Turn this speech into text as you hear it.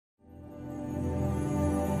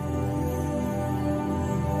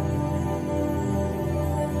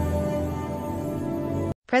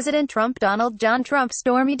President Trump, Donald John Trump,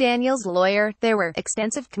 Stormy Daniels' lawyer. There were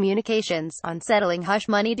extensive communications on settling hush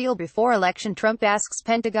money deal before election. Trump asks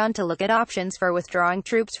Pentagon to look at options for withdrawing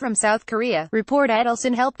troops from South Korea. Report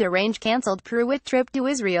Adelson helped arrange cancelled Pruitt trip to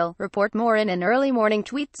Israel. Report more in an early morning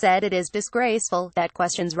tweet said it is disgraceful that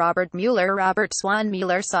questions Robert Mueller. Robert Swan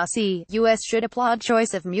Mueller saw U.S. should applaud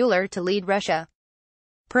choice of Mueller to lead Russia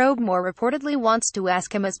probe. Moore reportedly wants to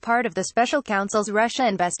ask him as part of the special counsel's Russia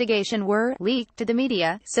investigation were leaked to the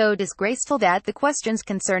media. So disgraceful that the questions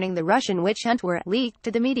concerning the Russian witch hunt were leaked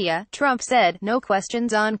to the media. Trump said, no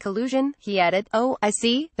questions on collusion. He added, oh, I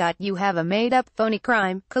see that you have a made-up, phony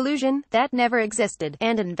crime, collusion, that never existed,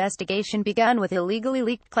 and an investigation begun with illegally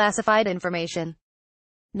leaked classified information.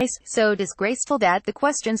 Nice. So disgraceful that the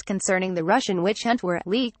questions concerning the Russian witch hunt were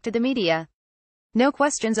leaked to the media. No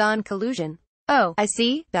questions on collusion. Oh, I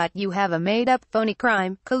see that you have a made-up, phony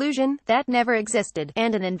crime, collusion, that never existed,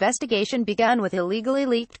 and an investigation begun with illegally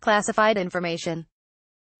leaked classified information.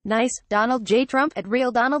 Nice. Donald J. Trump at Real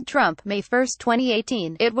Donald Trump, May 1,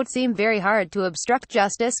 2018. It would seem very hard to obstruct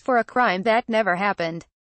justice for a crime that never happened.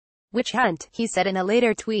 Witch hunt, he said in a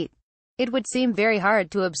later tweet. It would seem very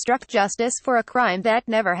hard to obstruct justice for a crime that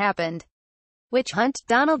never happened. Witch hunt.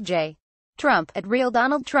 Donald J. Trump at Real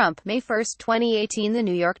Donald Trump, May 1, 2018. The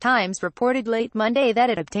New York Times reported late Monday that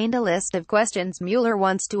it obtained a list of questions Mueller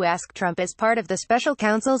wants to ask Trump as part of the special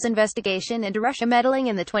counsel's investigation into Russia meddling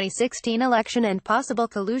in the 2016 election and possible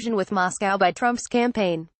collusion with Moscow by Trump's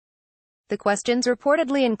campaign. The questions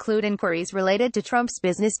reportedly include inquiries related to Trump's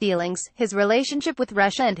business dealings, his relationship with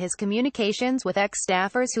Russia, and his communications with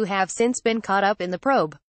ex-staffers who have since been caught up in the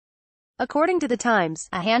probe. According to the Times,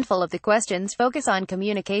 a handful of the questions focus on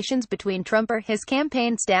communications between Trump or his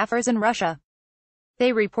campaign staffers and Russia.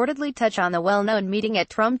 They reportedly touch on the well-known meeting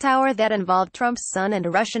at Trump Tower that involved Trump's son and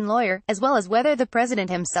a Russian lawyer, as well as whether the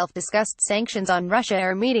president himself discussed sanctions on Russia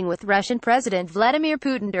or meeting with Russian President Vladimir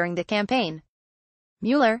Putin during the campaign.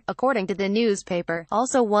 Mueller, according to the newspaper,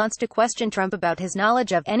 also wants to question Trump about his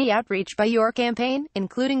knowledge of any outreach by your campaign,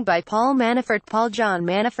 including by Paul Manafort. Paul John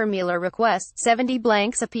Manafort. Mueller requests 70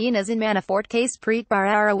 blank subpoenas in Manafort case. Preet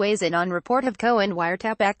Bharara weighs in on report of Cohen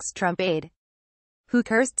wiretap ex-Trump aide who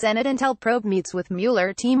cursed Senate intel probe meets with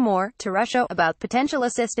Mueller team. More to Russia about potential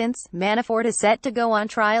assistance. Manafort is set to go on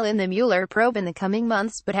trial in the Mueller probe in the coming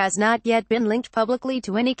months, but has not yet been linked publicly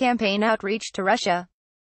to any campaign outreach to Russia.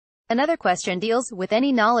 Another question deals with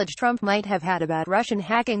any knowledge Trump might have had about Russian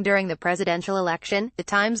hacking during the presidential election. The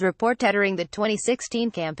Times report during the 2016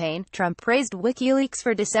 campaign, Trump praised WikiLeaks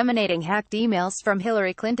for disseminating hacked emails from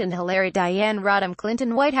Hillary Clinton. Hillary Diane Rodham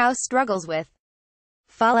Clinton. White House struggles with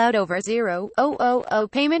fallout over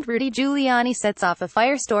 $0.000 payment. Rudy Giuliani sets off a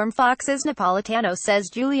firestorm. Fox's Napolitano says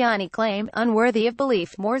Giuliani claimed unworthy of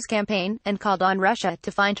belief Moore's campaign, and called on Russia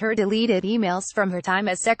to find her deleted emails from her time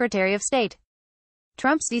as Secretary of State.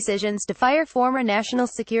 Trump's decisions to fire former National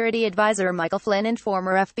Security Advisor Michael Flynn and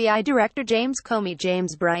former FBI Director James Comey.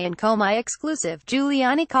 James Bryan Comey exclusive.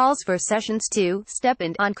 Giuliani calls for Sessions to step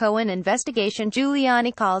in on Cohen investigation.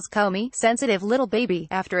 Giuliani calls Comey sensitive little baby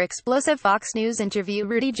after explosive Fox News interview.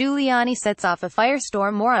 Rudy Giuliani sets off a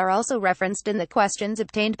firestorm. More are also referenced in the questions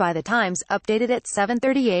obtained by the Times, updated at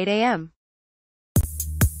 7:38 a.m.